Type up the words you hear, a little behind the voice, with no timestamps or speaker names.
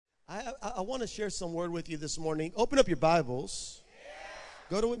I want to share some word with you this morning. Open up your Bibles.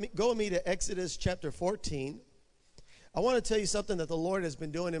 Go with me to Exodus chapter 14. I want to tell you something that the Lord has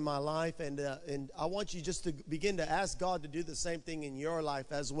been doing in my life, and I want you just to begin to ask God to do the same thing in your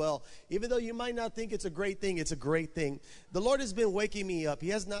life as well. Even though you might not think it's a great thing, it's a great thing. The Lord has been waking me up. He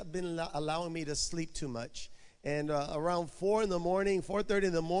has not been allowing me to sleep too much. And around 4 in the morning, 4:30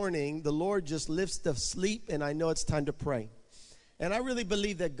 in the morning, the Lord just lifts the sleep, and I know it's time to pray. And I really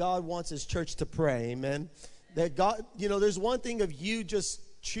believe that God wants his church to pray, amen. That God, there's one thing of you just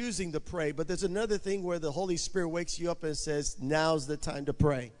choosing to pray, but there's another thing where the Holy Spirit wakes you up and says, now's the time to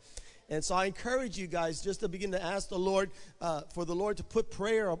pray. And so I encourage you guys just to begin to ask the Lord, for the Lord to put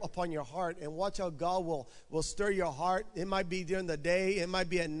prayer upon your heart, and watch how God will stir your heart. It might be during the day, it might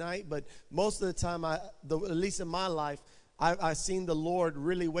be at night, but most of the time, at least in my life, I've seen the Lord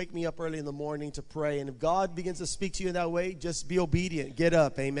really wake me up early in the morning to pray. And if God begins to speak to you in that way, just be obedient. Get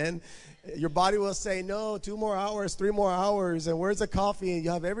up, amen. Your body will say, no, 2 more hours, 3 more hours, and where's the coffee? And you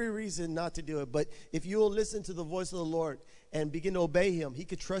have every reason not to do it. But if you will listen to the voice of the Lord and begin to obey him, he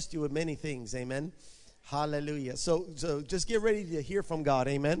could trust you with many things, amen. Hallelujah. So just get ready to hear from God,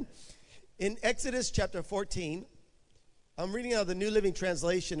 amen. In Exodus chapter 14, I'm reading out of the New Living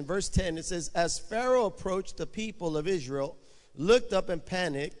Translation. In verse 10, it says, as Pharaoh approached, the people of Israel looked up and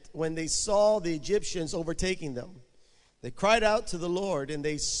panicked when they saw the Egyptians overtaking them. They cried out to the Lord, and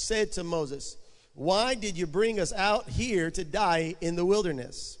they said to Moses, why did you bring us out here to die in the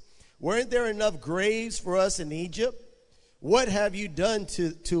wilderness? Weren't there enough graves for us in Egypt? What have you done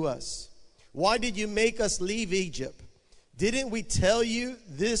to us? Why did you make us leave Egypt? Didn't we tell you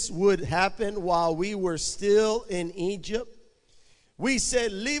this would happen while we were still in Egypt? We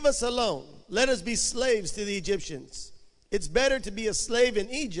said, leave us alone. Let us be slaves to the Egyptians. It's better to be a slave in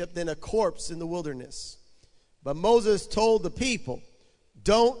Egypt than a corpse in the wilderness. But Moses told the people,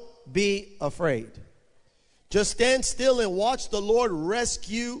 don't be afraid. Just stand still and watch the Lord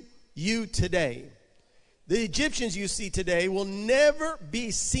rescue you today. The Egyptians you see today will never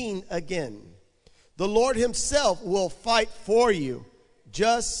be seen again. The Lord himself will fight for you.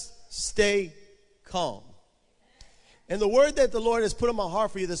 Just stay calm. And the word that the Lord has put on my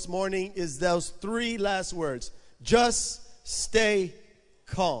heart for you this morning is those 3 last words. Just stay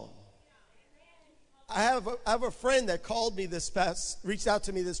calm. I have a friend that called me reached out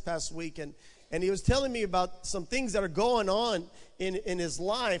to me this past week, and he was telling me about some things that are going on in his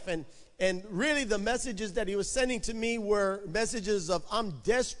life, and really the messages that he was sending to me were messages of, I'm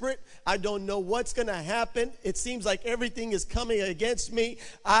desperate. I don't know what's going to happen. It seems like everything is coming against me.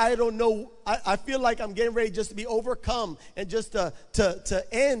 I don't know. I feel like I'm getting ready just to be overcome and just to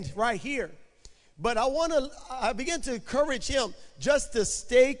end right here. But I began to encourage him just to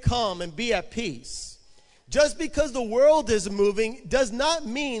stay calm and be at peace. Just because the world is moving does not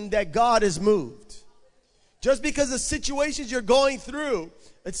mean that God is moved. Just because the situations you're going through,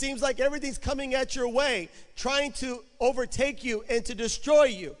 it seems like everything's coming at your way, trying to overtake you and to destroy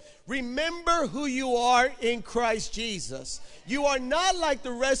you. Remember who you are in Christ Jesus. You are not like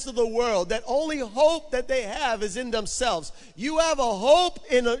the rest of the world that only hope that they have is in themselves. You have a hope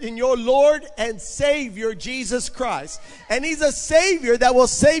in your Lord and Savior, Jesus Christ. And he's a Savior that will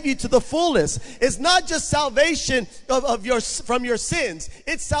save you to the fullest. It's not just salvation from your sins.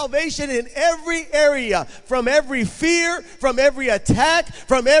 It's salvation in every area, from every fear, from every attack,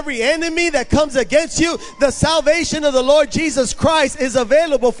 from every enemy that comes against you. The salvation of the Lord Jesus Christ is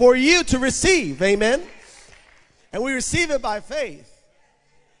available for you to receive. Amen. And we receive it by faith.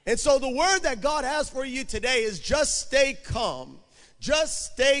 And so the word that God has for you today is just stay calm.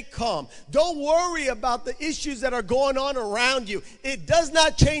 Just stay calm. Don't worry about the issues that are going on around you. It does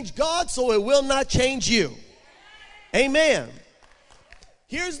not change God, so it will not change you. Amen.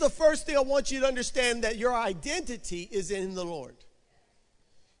 Here's the first thing I want you to understand, that your identity is in the Lord.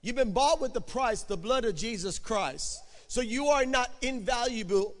 You've been bought with the price, the blood of Jesus Christ. So you are not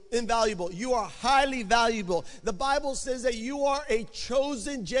invaluable. You are highly valuable. The Bible says that you are a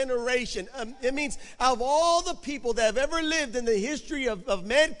chosen generation. It means out of all the people that have ever lived in the history of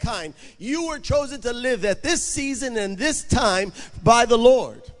mankind, you were chosen to live at this season and this time by the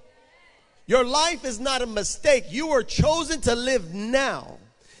Lord. Your life is not a mistake. You were chosen to live now.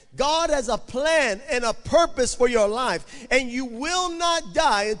 God has a plan and a purpose for your life, and you will not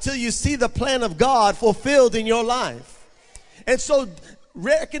die until you see the plan of God fulfilled in your life. And so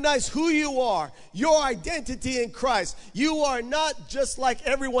recognize who you are, your identity in Christ. You are not just like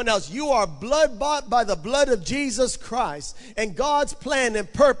everyone else. You are blood bought by the blood of Jesus Christ, and God's plan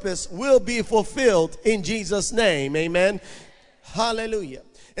and purpose will be fulfilled in Jesus' name. Amen. Hallelujah.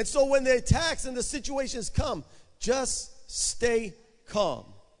 And so when the attacks and the situations come, just stay calm.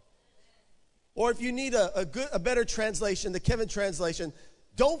 Or if you need a better translation, the Kevin translation,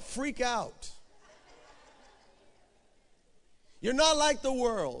 don't freak out. You're not like the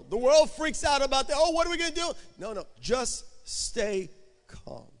world. The world freaks out about that. Oh, what are we going to do? No, just stay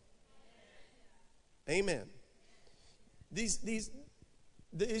calm. Amen. The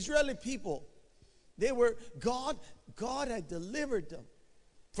Israeli people, God had delivered them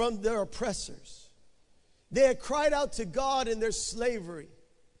from their oppressors. They had cried out to God in their slavery.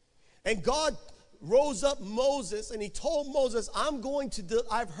 And God rose up Moses, and he told Moses,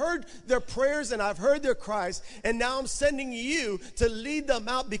 I've heard their prayers and I've heard their cries, and now I'm sending you to lead them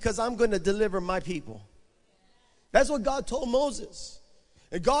out because I'm going to deliver my people. That's what God told Moses.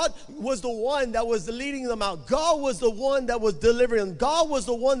 And God was the one that was leading them out. God was the one that was delivering them. God was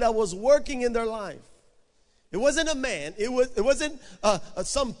the one that was working in their life. It wasn't a man. It wasn't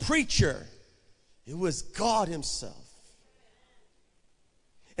some preacher. It was God himself.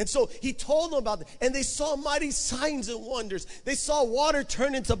 And so he told them about that. And they saw mighty signs and wonders. They saw water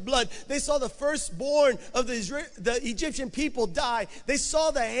turn into blood. They saw the firstborn of the Egyptian people die. They saw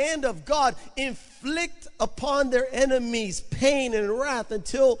the hand of God inflict upon their enemies pain and wrath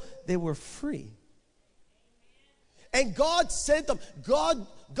until they were free. And God sent them.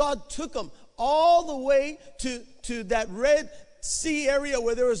 God took them all the way to that Red Sea area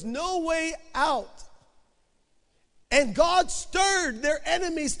where there was no way out. And God stirred their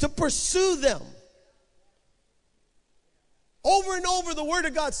enemies to pursue them. Over and over, the Word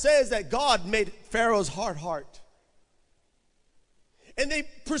of God says that God made Pharaoh's heart hard. And they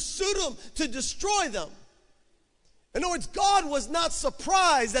pursued them to destroy them. In other words, God was not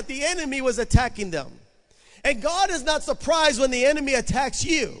surprised that the enemy was attacking them. And God is not surprised when the enemy attacks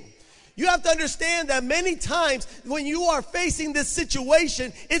you. You have to understand that many times when you are facing this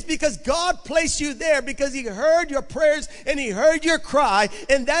situation, it's because God placed you there because he heard your prayers and he heard your cry.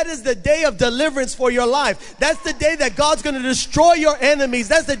 And that is the day of deliverance for your life. That's the day that God's going to destroy your enemies.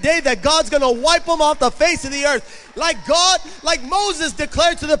 That's the day that God's going to wipe them off the face of the earth. Like Moses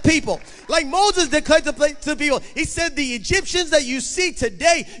declared to the people. Like Moses declared to the people. He said, the Egyptians that you see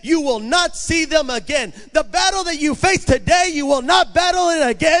today, you will not see them again. The battle that you face today, you will not battle it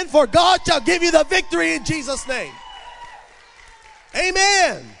again, for God shall give you the victory in Jesus' name.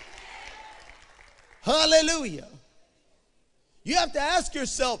 Amen. Hallelujah. You have to ask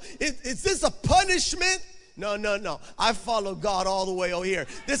yourself, is this a punishment? No. I follow God all the way over here.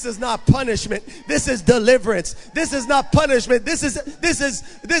 This is not punishment. This is deliverance. This is not punishment. This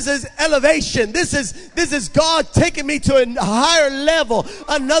is elevation. This is God taking me to a higher level,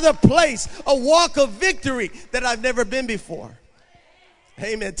 another place, a walk of victory that I've never been before.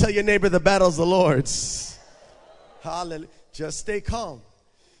 Amen. Tell your neighbor the battle's the Lord's. Hallelujah. Just stay calm.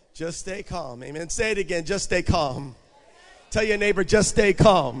 Just stay calm. Amen. Say it again. Just stay calm. Tell your neighbor, just stay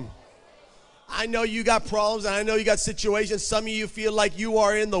calm. I know you got problems and I know you got situations. Some of you feel like you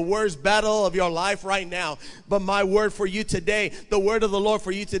are in the worst battle of your life right now. But my word for you today, the word of the Lord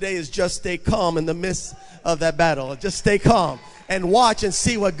for you today is just stay calm in the midst of that battle. Just stay calm and watch and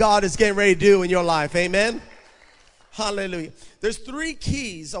see what God is getting ready to do in your life. Amen. Hallelujah. There's 3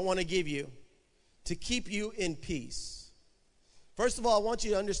 keys I want to give you to keep you in peace. First of all, I want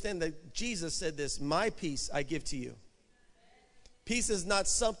you to understand that Jesus said this, my peace I give to you. Peace is not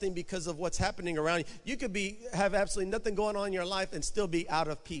something because of what's happening around you. You could have absolutely nothing going on in your life and still be out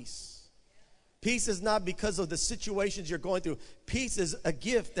of peace. Peace is not because of the situations you're going through. Peace is a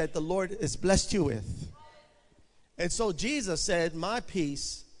gift that the Lord has blessed you with. And so Jesus said, my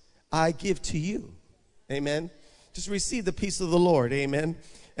peace I give to you. Amen. Just receive the peace of the Lord. Amen.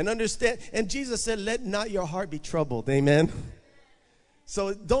 And understand. And Jesus said, let not your heart be troubled. Amen.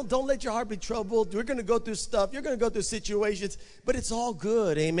 So don't let your heart be troubled. We're going to go through stuff. You're going to go through situations, but it's all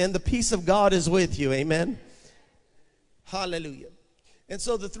good. Amen. The peace of God is with you. Amen. Hallelujah. And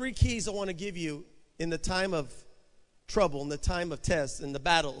so the 3 keys I want to give you in the time of trouble, in the time of tests, in the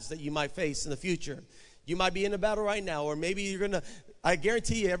battles that you might face in the future. You might be in a battle right now, or maybe I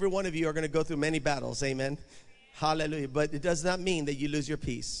guarantee you every one of you are going to go through many battles. Amen. Hallelujah. But it does not mean that you lose your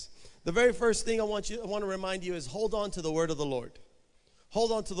peace. The very first thing I want to remind you is hold on to the word of the Lord.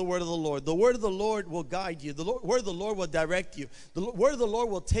 Hold on to the word of the Lord. The word of the Lord will guide you. The word of the Lord will direct you. The word of the Lord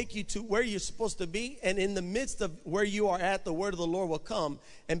will take you to where you're supposed to be. And in the midst of where you are at, the word of the Lord will come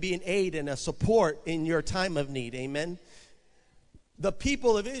and be an aid and a support in your time of need. Amen. The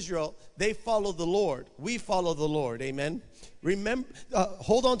people of Israel, they follow the Lord. We follow the Lord. Amen. Remember,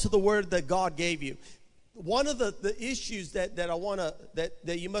 hold on to the word that God gave you. One of the issues that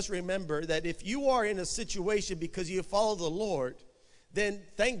you must remember, that if you are in a situation because you follow the Lord, then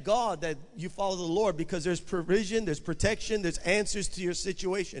thank God that you follow the Lord, because there's provision, there's protection, there's answers to your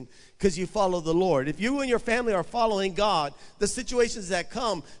situation because you follow the Lord. If you and your family are following God, the situations that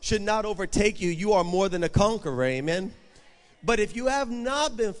come should not overtake you. You are more than a conqueror, amen? But if you have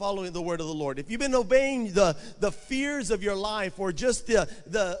not been following the word of the Lord, if you've been obeying the fears of your life or just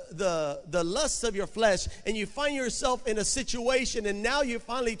the lusts of your flesh, and you find yourself in a situation and now you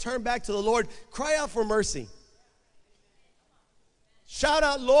finally turn back to the Lord, cry out for mercy. Shout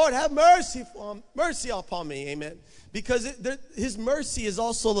out, Lord, have mercy upon me, amen. Because his mercy is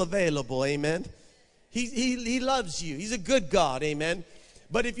also available, amen. He loves you. He's a good God, amen.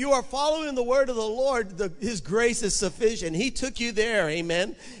 But if you are following the word of the Lord, his grace is sufficient. He took you there,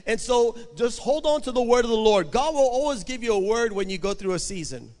 amen. And so just hold on to the word of the Lord. God will always give you a word when you go through a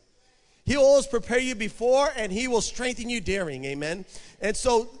season. He'll always prepare you before, and he will strengthen you during, amen. And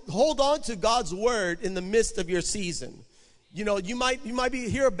so hold on to God's word in the midst of your season. You know, you might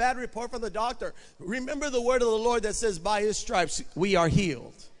hear a bad report from the doctor. Remember the word of the Lord that says, by his stripes we are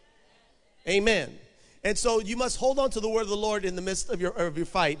healed. Amen. And so you must hold on to the word of the Lord in the midst of your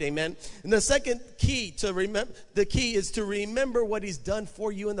fight. Amen. And the second key is to remember what he's done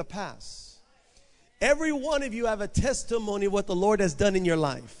for you in the past. Every one of you have a testimony of what the Lord has done in your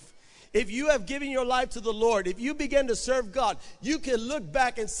life. If you have given your life to the Lord, if you begin to serve God, you can look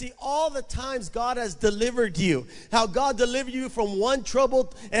back and see all the times God has delivered you. How God delivered you from one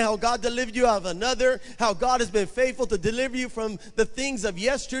trouble and how God delivered you out of another. How God has been faithful to deliver you from the things of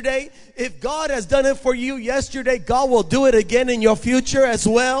yesterday. If God has done it for you yesterday, God will do it again in your future as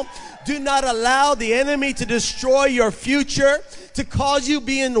well. Do not allow the enemy to destroy your future, to cause you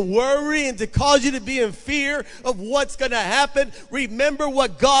be in worry and to cause you to be in fear of what's going to happen. Remember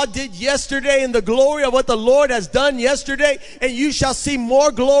what God did yesterday and the glory of what the Lord has done yesterday, and you shall see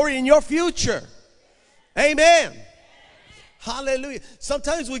more glory in your future. Amen. Hallelujah.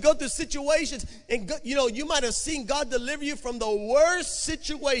 Sometimes we go through situations and, you might have seen God deliver you from the worst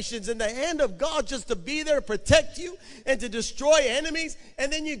situations in the hand of God just to be there to protect you and to destroy enemies.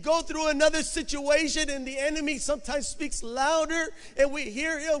 And then you go through another situation and the enemy sometimes speaks louder and we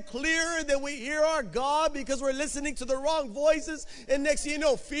hear him clearer than we hear our God because we're listening to the wrong voices. And next thing you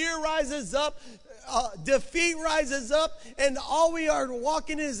know, fear rises up. Defeat rises up. And all we are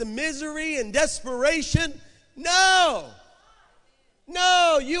walking in is misery and desperation.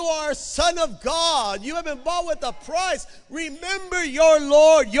 No, you are a son of God. You have been bought with a price. Remember your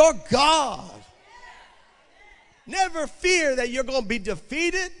Lord, your God. Never fear that you're going to be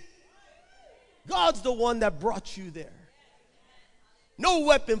defeated. God's the one that brought you there. No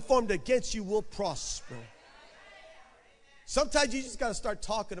weapon formed against you will prosper. Sometimes you just got to start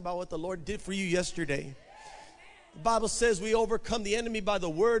talking about what the Lord did for you yesterday. The Bible says we overcome the enemy by the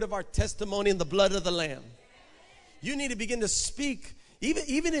word of our testimony and the blood of the Lamb. You need to begin to speak.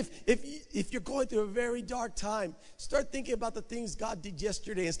 Even if you're going through a very dark time, start thinking about the things God did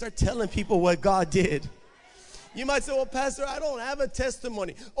yesterday and start telling people what God did. You might say, well, Pastor, I don't have a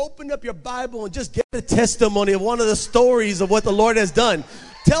testimony. Open up your Bible and just get a testimony of one of the stories of what the Lord has done.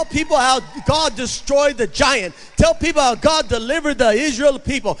 Tell people how God destroyed the giant. Tell people how God delivered the Israel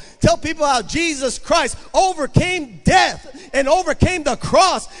people. Tell people how Jesus Christ overcame death and overcame the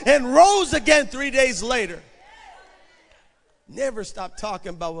cross and rose again 3 days later. Never stop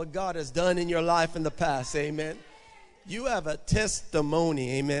talking about what God has done in your life in the past. Amen. You have a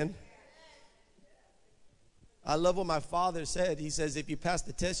testimony. Amen. I love what my father said. He says, if you pass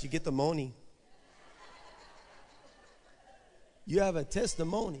the test, you get the money. You have a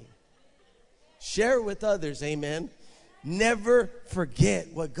testimony. Share it with others. Amen. Never forget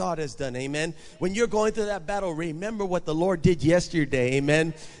what God has done. Amen. When you're going through that battle, remember what the Lord did yesterday.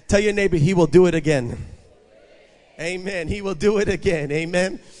 Amen. Tell your neighbor he will do it again. Amen. He will do it again.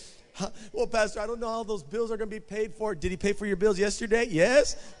 Amen. Well, Pastor, I don't know how those bills are going to be paid for. Did he pay for your bills yesterday?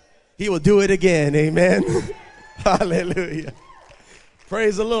 Yes. He will do it again. Amen. Hallelujah.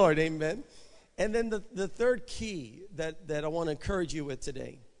 Praise the Lord. Amen. And then the third key that I want to encourage you with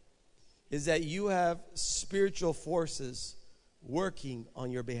today is that you have spiritual forces working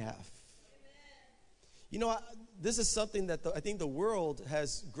on your behalf. You know, this is something that I think the world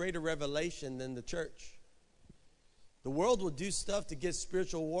has greater revelation than the church. The world will do stuff to get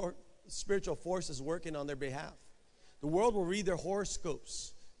spiritual forces working on their behalf. The world will read their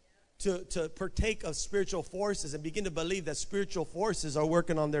horoscopes to partake of spiritual forces and begin to believe that spiritual forces are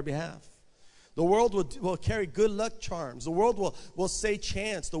working on their behalf. The world will carry good luck charms. The world will say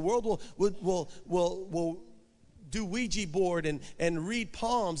chants. The world will do Ouija board and read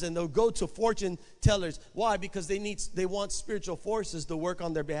palms, and they'll go to fortune tellers. Why? Because they want spiritual forces to work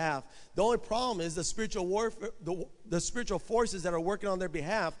on their behalf. The only problem is the spiritual warfare, the spiritual forces that are working on their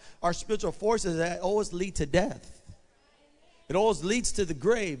behalf are spiritual forces that always lead to death. It always leads to the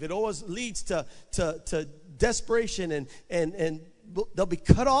grave. It always leads to desperation, and they'll be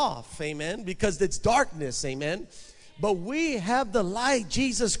cut off, amen, because it's darkness, amen. But we have the light,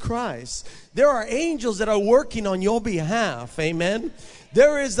 Jesus Christ. There are angels that are working on your behalf, amen.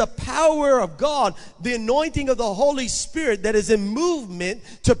 There is the power of God, the anointing of the Holy Spirit that is in movement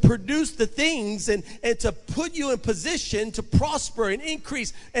to produce the things and to put you in position to prosper and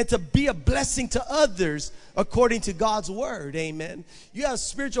increase and to be a blessing to others according to God's word, amen. You have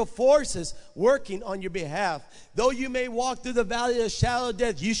spiritual forces working on your behalf. Though you may walk through the valley of the shadow of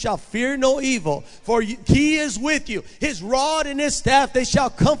death, you shall fear no evil, for he is with you. His rod and his staff, they shall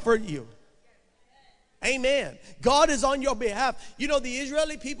comfort you. Amen. God is on your behalf. You know, the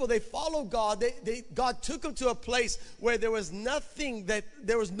Israeli people, they follow God. God took them to a place where there was nothing,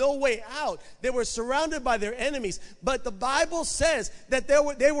 there was no way out. They were surrounded by their enemies. But the Bible says that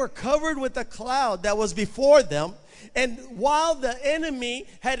they were covered with a cloud that was before them. And while the enemy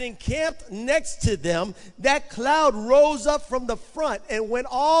had encamped next to them, that cloud rose up from the front and went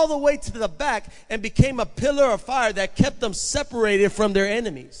all the way to the back and became a pillar of fire that kept them separated from their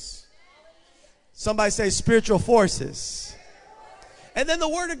enemies. Somebody say spiritual forces. And then the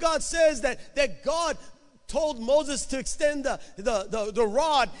word of God says that God told Moses to extend the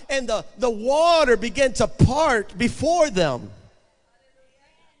rod, and the water began to part before them.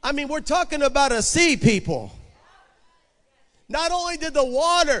 I mean, we're talking about a sea, people. Not only did the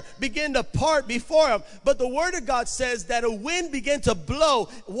water begin to part before them, but the word of God says that a wind began to blow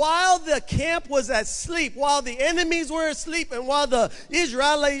while the camp was asleep, while the enemies were asleep, and while the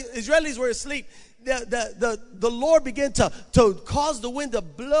Israelis were asleep. The Lord began to cause the wind to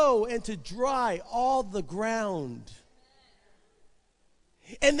blow and to dry all the ground.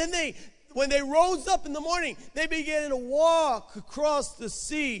 And then when they rose up in the morning, they began to walk across the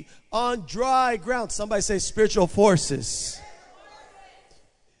sea on dry ground. Somebody say spiritual forces.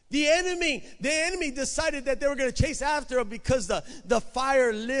 The enemy decided that they were going to chase after them because the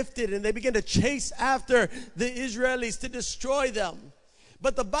fire lifted, and they began to chase after the Israelis to destroy them.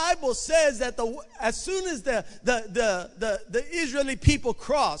 But the Bible says that as soon as the Israeli people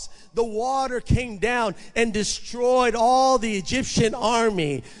crossed, the water came down and destroyed all the Egyptian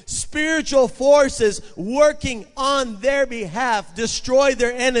army. Spiritual forces working on their behalf destroy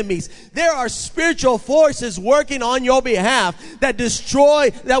their enemies. There are spiritual forces working on your behalf that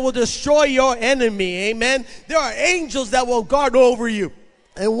will destroy your enemy. Amen. There are angels that will guard over you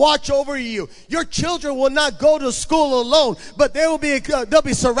and watch over you. Your children will not go to school alone, but they'll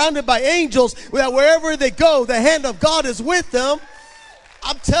be surrounded by angels that wherever they go, the hand of God is with them.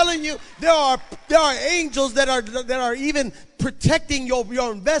 I'm telling you, there are angels that are even protecting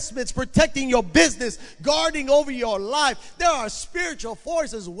your investments, protecting your business, guarding over your life. There are spiritual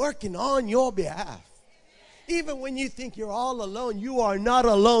forces working on your behalf. Even when you think you're all alone, you are not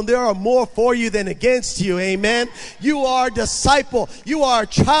alone. There are more for you than against you. Amen. You are a disciple. You are a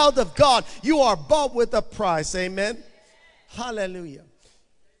child of God. You are bought with a price. Amen. Hallelujah.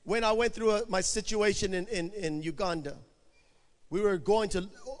 When I went through my situation in Uganda, we were going to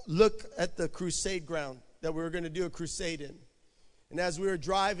look at the crusade ground that we were going to do a crusade in. And as we were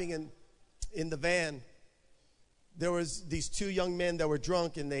driving in the van, there was these two young men that were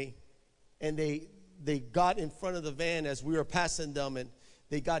drunk, and they got in front of the van as we were passing them, and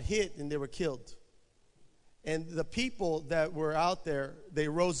they got hit and they were killed. And the people that were out there, they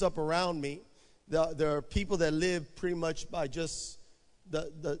rose up around me. There are people that live pretty much by just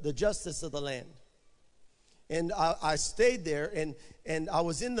the justice of the land. And I stayed there, and I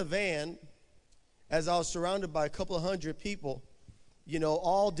was in the van as I was surrounded by a couple of hundred people. You know,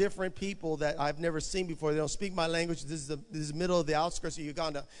 all different people that I've never seen before. They don't speak my language. This is the middle of the outskirts of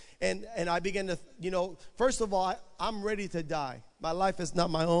Uganda. And I began to, first of all, I'm ready to die. My life is not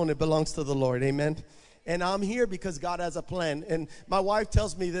my own. It belongs to the Lord. Amen. And I'm here because God has a plan. And my wife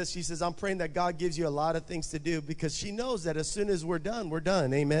tells me this. She says, I'm praying that God gives you a lot of things to do, because she knows that as soon as we're done, we're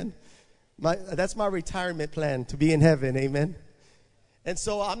done. Amen. That's my retirement plan, to be in heaven. Amen. And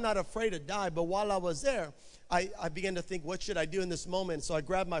so I'm not afraid to die. But while I was there, I began to think, what should I do in this moment? So I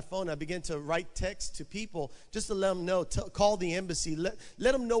grabbed my phone. I began to write text to people just to let them know, call the embassy, let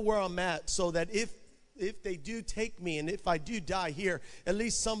them know where I'm at, so that if they do take me and if I do die here, at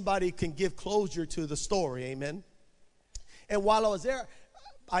least somebody can give closure to the story. Amen. And while I was there,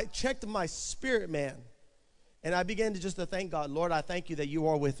 I checked my spirit man, and I began to thank God. Lord, I thank you that you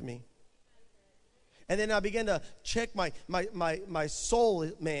are with me. And then I began to check my soul,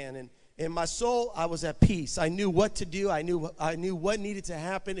 man. And in my soul, I was at peace. I knew what to do. I knew what needed to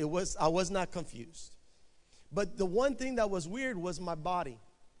happen. I was not confused. But the one thing that was weird was my body.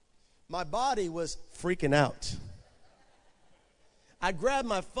 My body was freaking out. I grabbed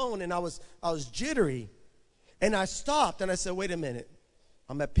my phone and I was jittery. And I stopped and I said, wait a minute.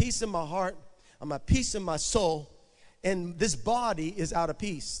 I'm at peace in my heart. I'm at peace in my soul. And this body is out of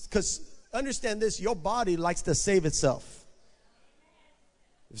peace. Because understand this, your body likes to save itself.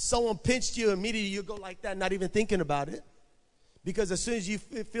 If someone pinched you, immediately you go like that, not even thinking about it. Because as soon as you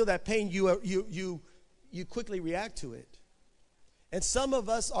feel that pain, you quickly react to it. And some of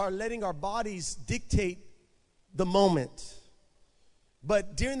us are letting our bodies dictate the moment.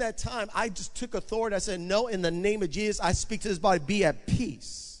 But during that time, I just took authority. I said, no, in the name of Jesus, I speak to this body, be at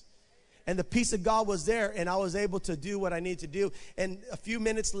peace. And the peace of God was there, and I was able to do what I needed to do. And a few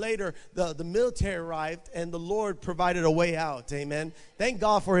minutes later, the military arrived, and the Lord provided a way out. Amen. Thank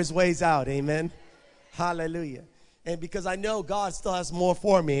God for his ways out. Amen. Hallelujah. And because I know God still has more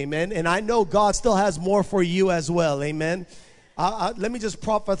for me. Amen. And I know God still has more for you as well. Amen. Let me just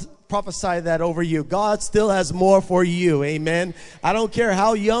prophesy that over you. God still has more for you. Amen. I don't care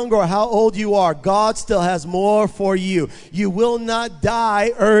how young or how old you are. God still has more for you. You will not die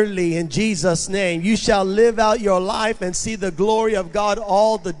early in Jesus' name. You shall live out your life and see the glory of God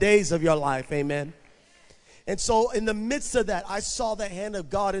all the days of your life. Amen. And so in the midst of that, I saw the hand of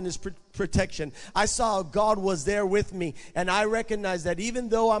God in his protection. I saw God was there with me. And I recognized that even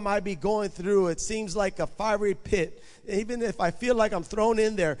though I might be going through, it seems like a fiery pit. Even if I feel like I'm thrown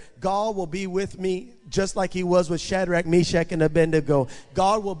in there, God will be with me just like he was with Shadrach, Meshach, and Abednego.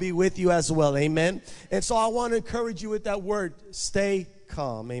 God will be with you as well. Amen. And so I want to encourage you with that word, stay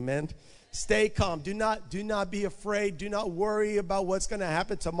calm. Amen. Stay calm. Do not be afraid. Do not worry about what's going to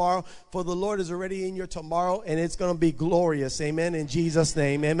happen tomorrow, for the Lord is already in your tomorrow, and it's going to be glorious. Amen. In Jesus'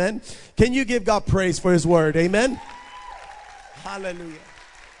 name. Amen. Can you give God praise for his word? Amen. Hallelujah.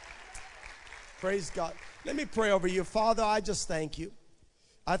 Praise God. Let me pray over you. Father, I just thank you.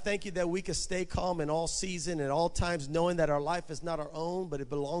 I thank you that we can stay calm in all season and all times, knowing that our life is not our own, but it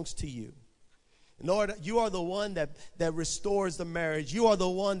belongs to you. Lord, you are the one that restores the marriage. You are the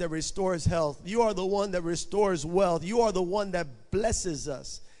one that restores health. You are the one that restores wealth. You are the one that blesses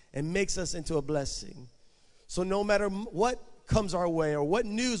us and makes us into a blessing. So no matter what comes our way or what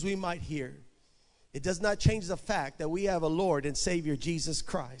news we might hear, it does not change the fact that we have a Lord and Savior, Jesus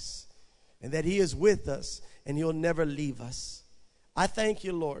Christ, and that he is with us and he'll never leave us. I thank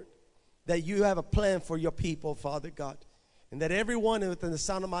you, Lord, that you have a plan for your people, Father God. And that everyone within the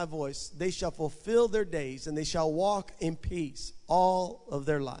sound of my voice, they shall fulfill their days and they shall walk in peace all of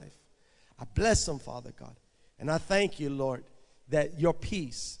their life. I bless them, Father God. And I thank you, Lord, that your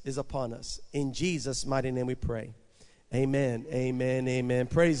peace is upon us. In Jesus' mighty name we pray. Amen, amen, amen.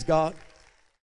 Praise God.